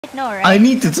No, right? I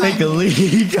need to take a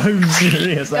leak. I'm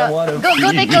serious. I want to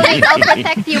go take a leak. I'll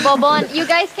protect you, 𝗶𝗏. You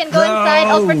guys can go inside.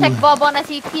 I'll protect 𝗶𝗏 as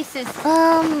he pieces.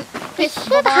 We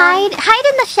should hide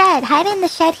in the shed. Hide in the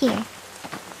shed here.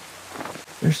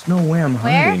 There's no way I'm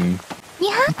hiding. You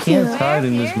have to. Can't hide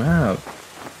in this map.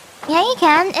 Yeah, you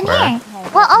can. In here.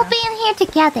 We'll all be in here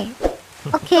together.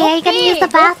 Okay, are you gonna use the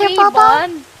bathroom,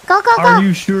 𝗶𝗏? Go, go, go. Are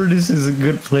you sure this is a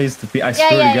good place to be? I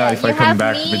swear to God, if I come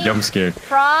back with a jump scare.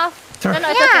 Prof. No, it's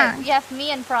okay. You have me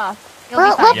and Prof.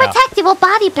 We'll protect you. We'll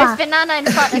body block. There's Finana in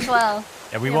front as well.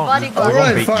 Yeah, we won't.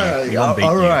 Alright, fine.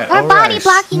 Alright. We're body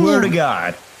blocking you. Swear to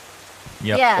God.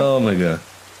 Yep. Yeah. Oh my God.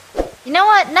 You know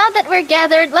what? Now that we're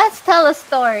gathered, let's tell a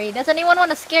story. Does anyone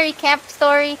want a scary camp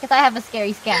story? Because I have a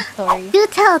scary camp story. Do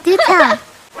tell. Do tell.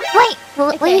 Wait.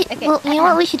 Okay. You know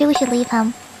what we should do? We should leave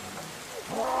him.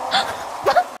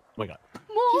 Oh my God.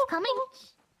 She's coming.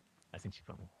 I think she's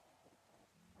coming.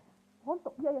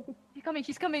 Yeah, she's coming.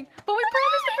 She's coming. But we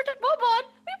promised to protect 𝗶𝗏.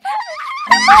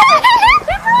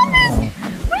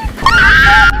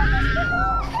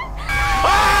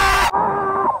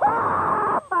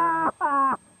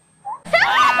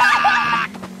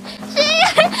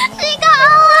 She got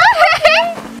all over.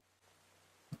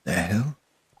 What the hell?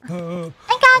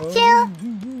 I got you.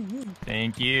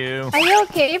 Thank you. Are you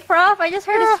okay, Prof? I just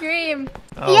heard a scream.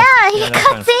 Oh, yeah, he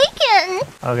got taken.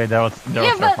 Okay, that was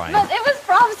terrifying. But it was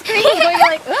Prof's scream going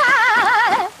like,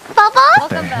 ah! 𝗶𝗏?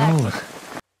 Welcome back.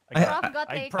 Prof got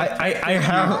taken. I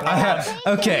have.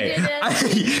 Okay.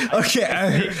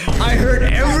 I heard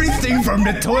everything from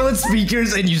the toilet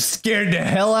speakers, and you scared the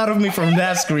hell out of me from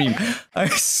that scream. I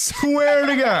swear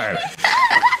to God.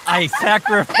 I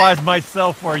sacrificed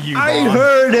myself for you, I Bon.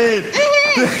 heard it.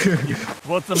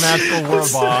 What's the magical word,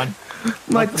 Bon?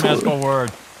 What's the magical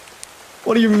word?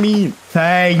 What do you mean?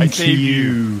 Thank I saved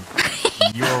you.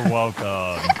 You're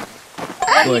welcome.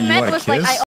 What he meant was like, I